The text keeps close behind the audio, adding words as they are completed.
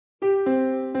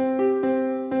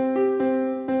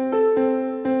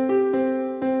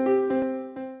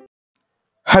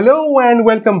Hello and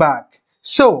welcome back.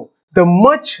 So, the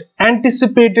much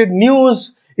anticipated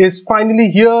news is finally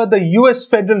here. The US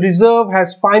Federal Reserve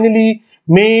has finally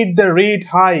made the rate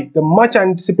hike, the much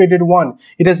anticipated one.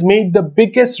 It has made the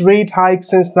biggest rate hike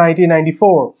since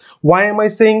 1994. Why am I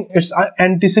saying it's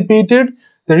anticipated?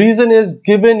 The reason is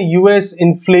given US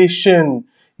inflation.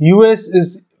 US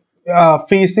is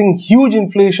facing huge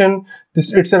inflation.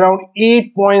 It's around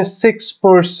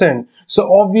 8.6%.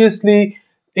 So obviously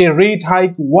a rate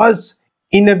hike was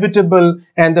inevitable,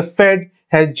 and the Fed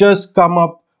has just come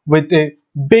up with a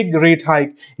big rate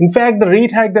hike. In fact, the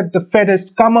rate hike that the Fed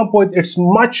has come up with, it's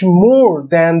much more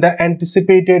than the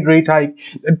anticipated rate hike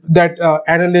that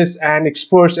analysts and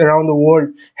experts around the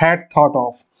world had thought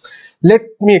of. Let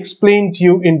me explain to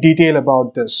you in detail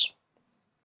about this.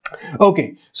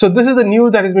 Okay, so this is the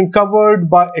news that has been covered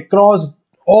by across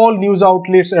all news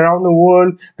outlets around the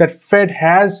world that Fed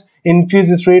has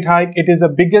increased its rate hike. It is the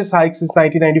biggest hike since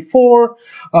 1994.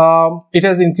 It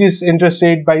has increased interest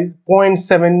rate by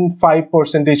 0.75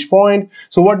 percentage point.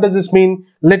 So what does this mean?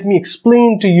 Let me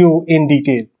explain to you in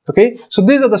detail. Okay, so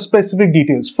these are the specific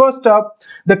details. First up,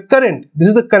 this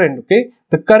is the current, okay?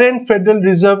 The current Federal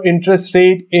Reserve interest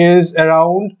rate is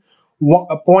around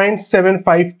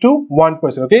 0.75 to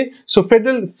 1%. Okay, so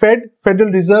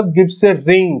Federal Reserve gives a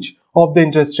range of the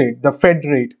interest rate, the Fed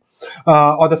rate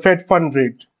or the Fed fund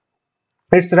rate.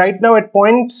 It's right now at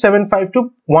 0.75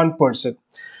 to 1%.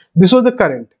 This was the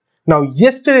current. Now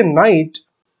yesterday night,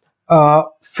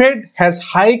 Fed has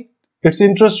hiked its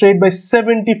interest rate by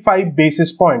 75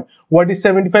 basis point. What is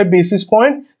 75 basis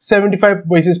point? 75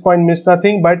 basis point means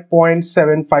nothing but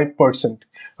 0.75%.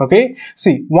 Okay,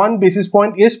 see, 1 basis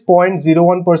point is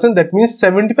 0.01%. That means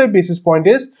 75 basis point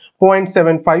is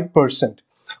 0.75%.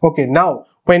 Okay, now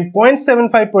when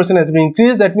 0.75% has been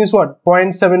increased, that means what?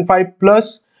 0.75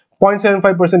 plus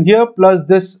 0.75% here plus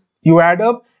this you add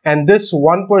up, and this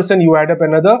 1% you add up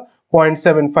another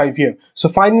 0.75 here. So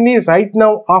finally, right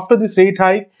now after this rate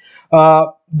hike,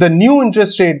 the new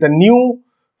interest rate, the new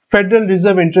Federal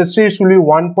Reserve interest rates will be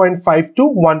 1.5 to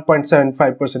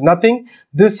 1.75%. Nothing.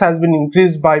 This has been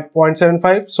increased by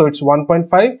 0.75, so it's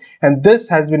 1.5, and this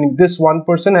 1% has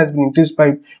been increased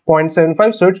by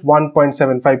 0.75, so it's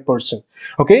 1.75%.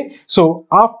 Okay, so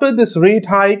after this rate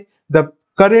hike, the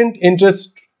current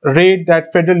interest rate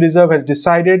that Federal Reserve has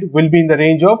decided will be in the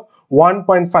range of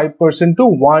 1.5% to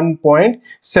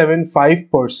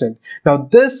 1.75%. Now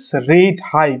this rate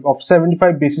hike of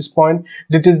 75 basis point,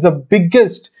 that is the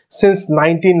biggest since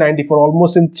 1994,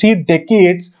 almost in 3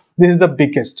 decades. This is the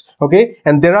biggest. Okay,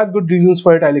 and there are good reasons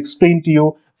for it. I'll explain to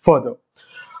you further.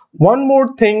 One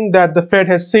more thing that the Fed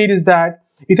has said is that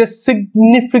it has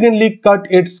significantly cut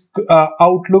its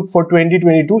outlook for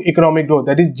 2022 economic growth.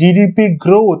 That is, GDP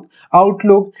growth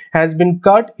outlook has been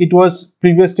cut. It was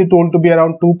previously told to be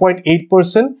around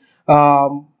 2.8%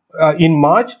 in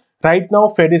March. Right now,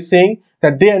 Fed is saying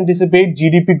that they anticipate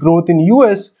GDP growth in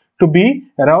US to be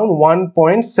around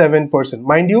 1.7%.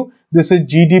 Mind you, this is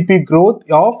GDP growth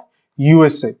of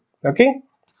USA. Okay.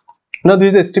 Now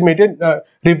this is estimated,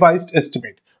 revised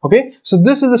estimate. Okay, so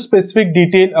this is a specific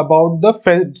detail about the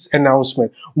Fed's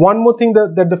announcement. One more thing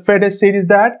that the Fed has said is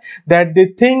that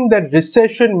they think that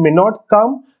recession may not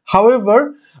come.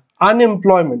 However,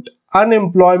 unemployment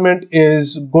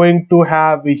is going to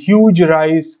have a huge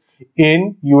rise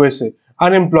in USA.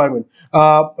 Unemployment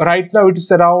right now it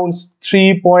is around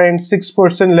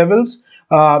 3.6% levels.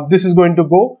 This is going to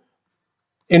go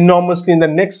enormously in the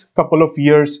next couple of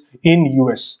years in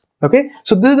US. Okay,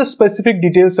 so this is the specific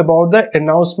details about the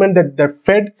announcement that the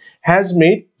Fed has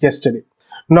made yesterday.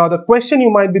 Now the question you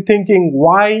might be thinking,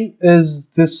 why is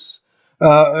this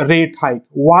rate hike?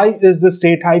 Why is this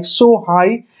rate hike so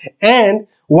high, and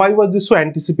why was this so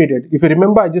anticipated? If you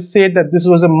remember, I just said that this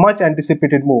was a much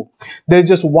anticipated move. There's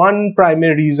just one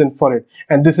primary reason for it,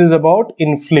 and this is about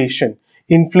inflation.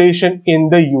 Inflation in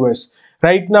the US.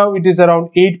 Right now it is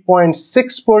around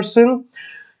 8.6%.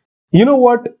 You know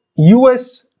what?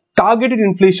 US targeted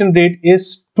inflation rate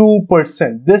is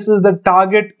 2%. This is the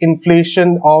target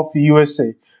inflation of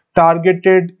USA.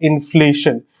 Targeted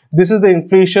inflation. This is the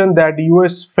inflation that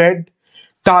US Fed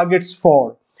targets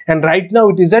for. And right now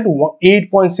it is at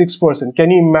 8.6%. Can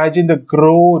you imagine the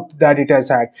growth that it has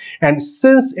had? And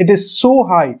since it is so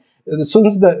high,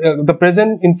 since the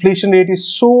present inflation rate is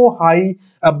so high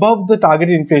above the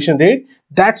targeted inflation rate,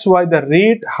 that's why the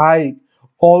rate hike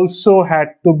also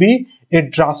had to be a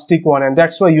drastic one, and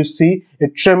that's why you see a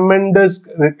tremendous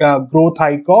growth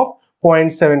hike of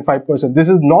 0.75%. This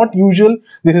is not usual.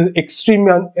 This is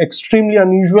extremely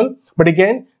unusual. But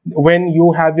again, when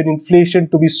you have your inflation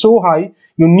to be so high,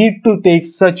 you need to take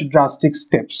such drastic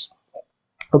steps.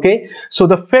 Okay, so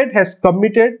the Fed has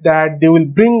committed that they will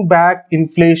bring back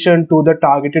inflation to the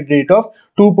targeted rate of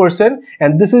 2%,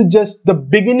 and this is just the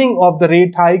beginning of the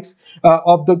rate hikes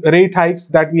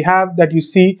that we have, that you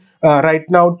see right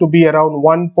now to be around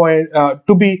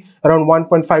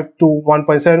 1.5 to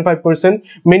 1.75%.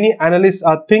 Many analysts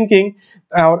are thinking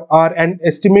and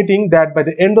estimating that by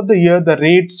the end of the year the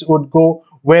rates would go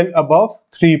well above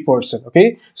 3%.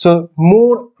 Okay, so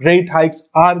more rate hikes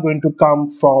are going to come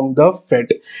from the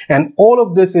Fed, and all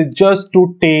of this is just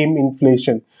to tame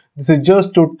inflation. This is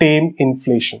just to tame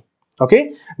inflation.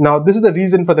 Okay, now this is the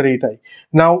reason for the rate hike.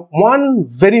 Now, one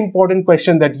very important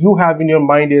question that you have in your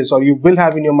mind is, or you will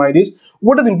have in your mind is,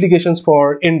 what are the implications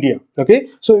for India? Okay,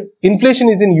 so inflation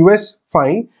is in US,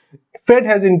 fine. Fed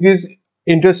has increased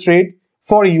interest rate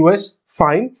for US,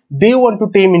 fine. They want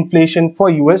to tame inflation for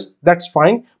US, that's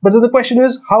fine. But then the question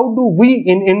is, how do we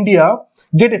in India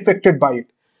get affected by it?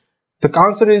 The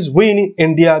answer is, we in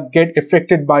India get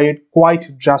affected by it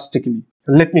quite drastically.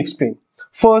 Let me explain.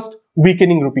 First,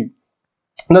 weakening rupee.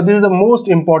 Now, this is the most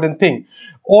important thing.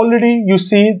 Already you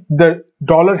see the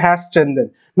dollar has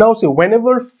strengthened. Now, see,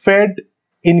 whenever Fed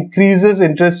increases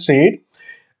interest rate,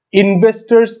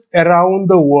 investors around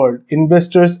the world,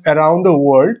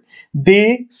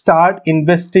 they start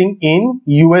investing in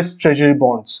US Treasury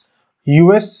bonds.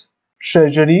 US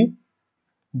Treasury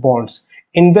bonds.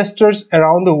 Investors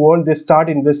around the world, they start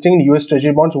investing in US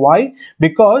Treasury bonds. Why?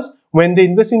 Because when they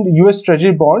invest in US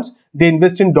Treasury bonds, they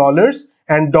invest in dollars,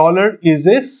 and dollar is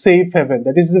a safe haven.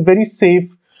 That is a very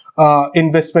safe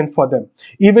investment for them.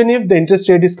 Even if the interest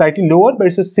rate is slightly lower, but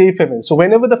it's a safe haven. So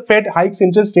whenever the Fed hikes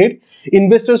interest rate,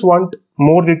 investors want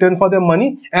more return for their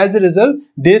money. As a result,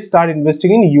 they start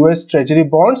investing in US Treasury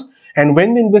bonds. And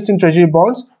when they invest in Treasury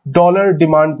bonds, dollar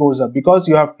demand goes up, because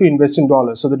you have to invest in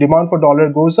dollars. So the demand for dollar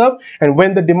goes up. And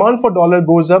when the demand for dollar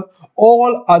goes up,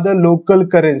 all other local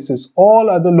currencies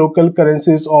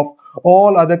of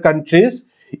all other countries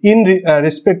in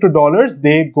respect to dollars,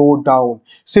 they go down.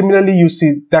 Similarly, you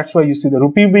see, that's why you see the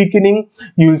rupee weakening,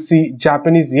 you'll see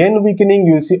Japanese yen weakening,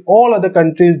 you'll see all other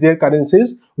countries, their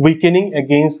currencies weakening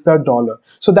against the dollar.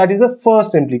 So that is the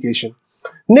first implication.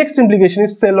 Next implication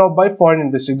is sell-off by foreign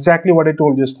investors. Exactly what I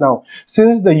told just now.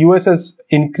 Since the US has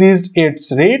increased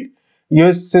its rate,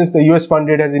 since the US fund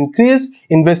rate has increased,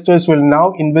 investors will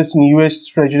now invest in US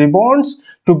Treasury bonds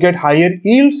to get higher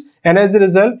yields, and as a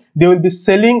result, they will be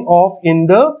selling off in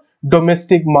the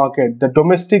domestic market. The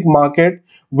domestic market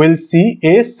will see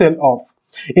a sell-off.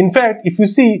 In fact, if you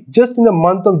see, just in the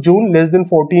month of June, less than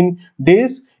 14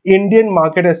 days, Indian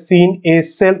market has seen a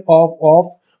sell-off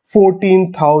of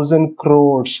 14,000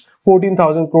 crores.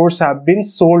 14,000 crores have been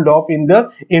sold off in the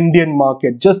Indian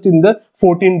market just in the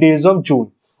 14 days of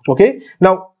June. Okay,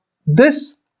 now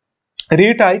this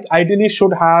rate hike ideally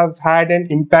should have had an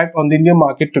impact on the Indian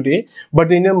market today, but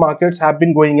the Indian markets have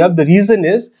been going up. The reason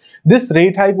is, this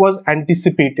rate hike was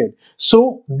anticipated.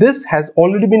 So this has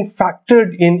already been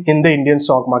factored in the Indian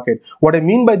stock market. What I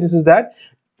mean by this is that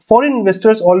foreign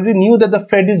investors already knew that the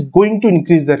Fed is going to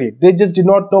increase the rate. They just did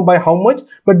not know by how much,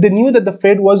 but they knew that the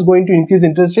Fed was going to increase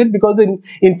interest rate because the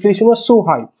inflation was so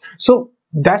high. So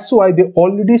that's why they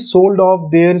already sold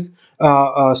off their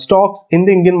stocks in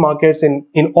the Indian markets and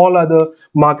in all other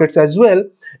markets as well,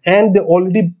 and they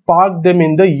already parked them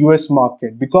in the US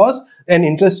market because an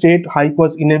interest rate hike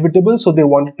was inevitable, so they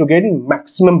wanted to get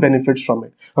maximum benefits from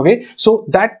it. Okay, so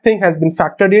that thing has been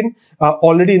factored in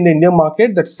already in the Indian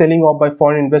market, that's selling off by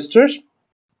foreign investors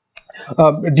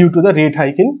due to the rate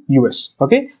hike in US.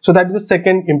 Okay, so that is the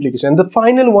second implication. And the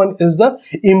final one is the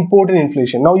import and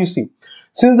inflation. Now you see,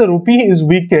 since the rupee is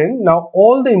weakened, now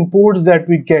all the imports that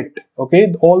we get,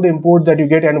 okay, all the imports that you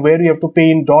get and where you have to pay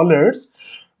in dollars,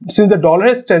 since the dollar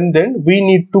has strengthened, we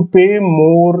need to pay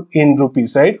more in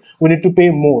rupees, right? We need to pay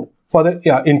more for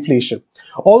the inflation.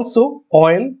 Also,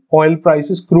 oil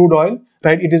prices, crude oil,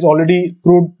 right? It is already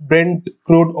Brent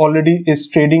crude already is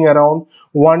trading around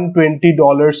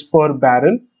 $120 per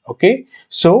barrel. Okay,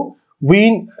 so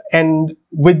and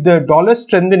with the dollar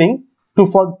strengthening,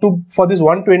 for this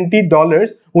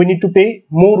 $120, we need to pay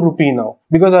more rupee now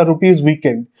because our rupee is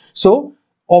weakened. So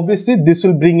obviously this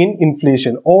will bring in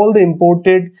inflation. All the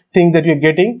imported things that you're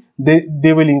getting,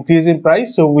 they will increase in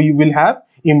price, so we will have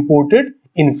imported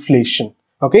inflation.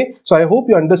 Okay, so I hope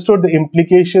you understood the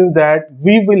implications that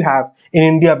we will have in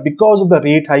India because of the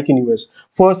rate hike in US.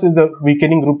 First is the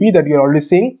weakening rupee that you're already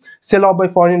seeing, sell off by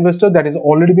foreign investors, that has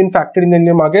already been factored in the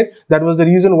Indian market. That was the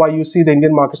reason why you see the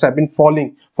Indian markets have been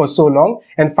falling for so long.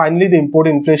 And finally, the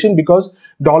imported inflation, because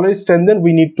dollar is strengthened,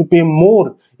 we need to pay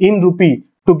more in rupee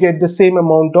to get the same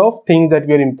amount of things that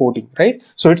we are importing, right?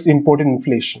 So it's imported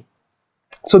inflation.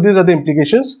 So these are the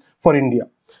implications for India.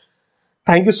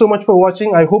 Thank you so much for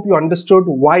watching. I hope you understood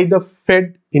why the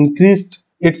Fed increased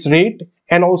its rate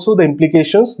and also the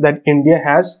implications that India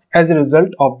has as a result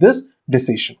of this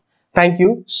decision. Thank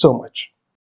you so much.